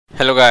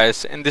Hello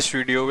guys, in this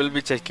video we'll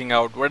be checking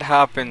out what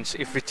happens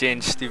if we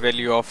change the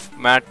value of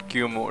mat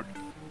q mode.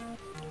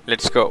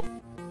 Let's go.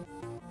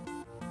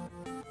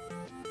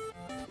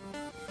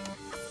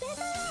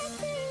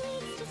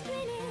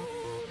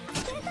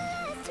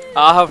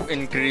 I have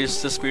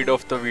increased the speed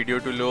of the video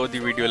to lower the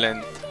video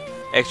length.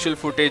 Actual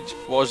footage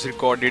was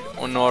recorded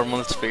on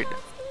normal speed.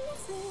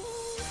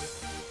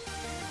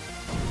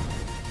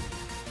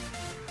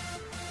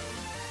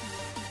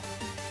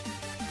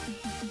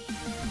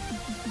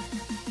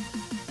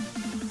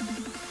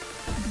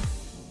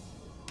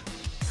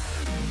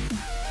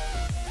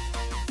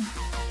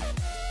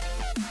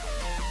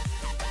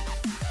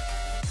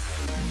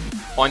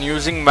 On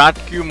using mat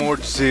q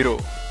mode 0,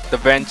 the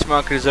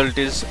benchmark result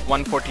is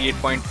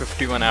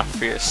 148.51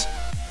 FPS.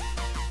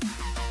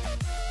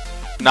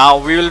 Now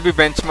we will be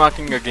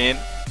benchmarking again,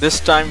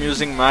 this time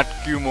using mat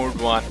q mode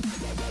 1.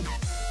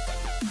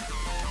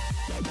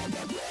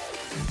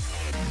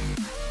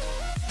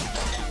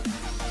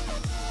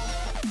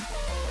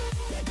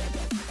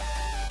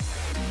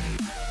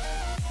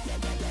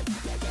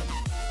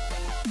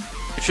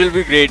 It will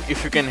be great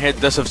if you can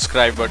hit the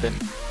subscribe button.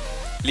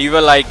 Leave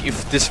a like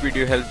if this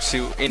video helps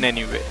you in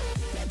any way.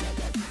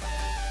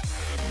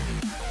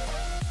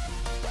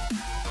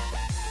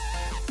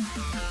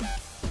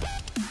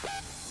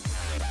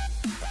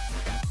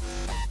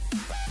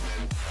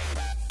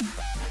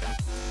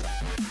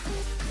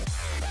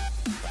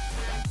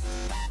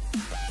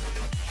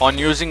 On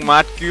using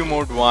mat q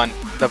mode 1,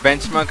 the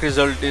benchmark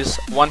result is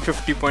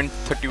 150.31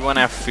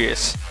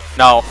 FPS.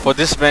 Now for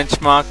this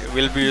benchmark,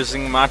 we'll be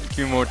using mat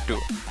q mode 2.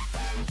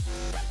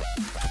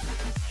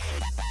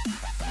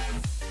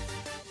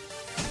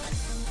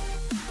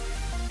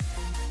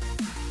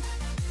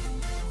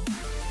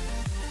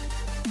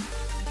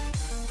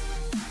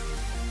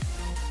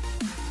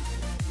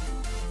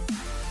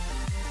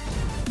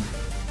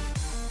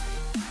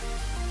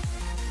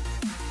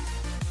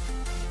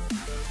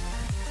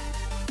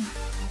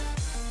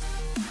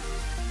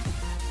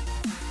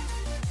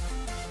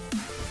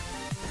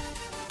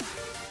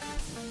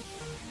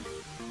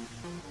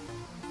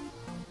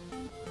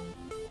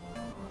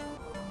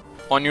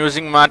 On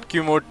using mat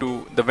q mode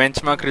 2, the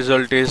benchmark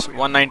result is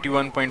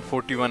 191.41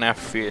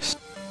 FPS.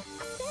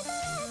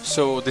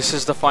 So this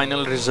is the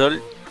final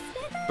result.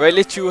 Well,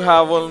 you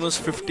have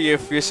almost 50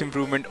 FPS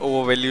improvement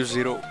over value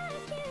 0.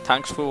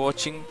 Thanks for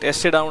watching.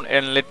 Test it out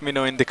and let me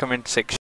know in the comment section.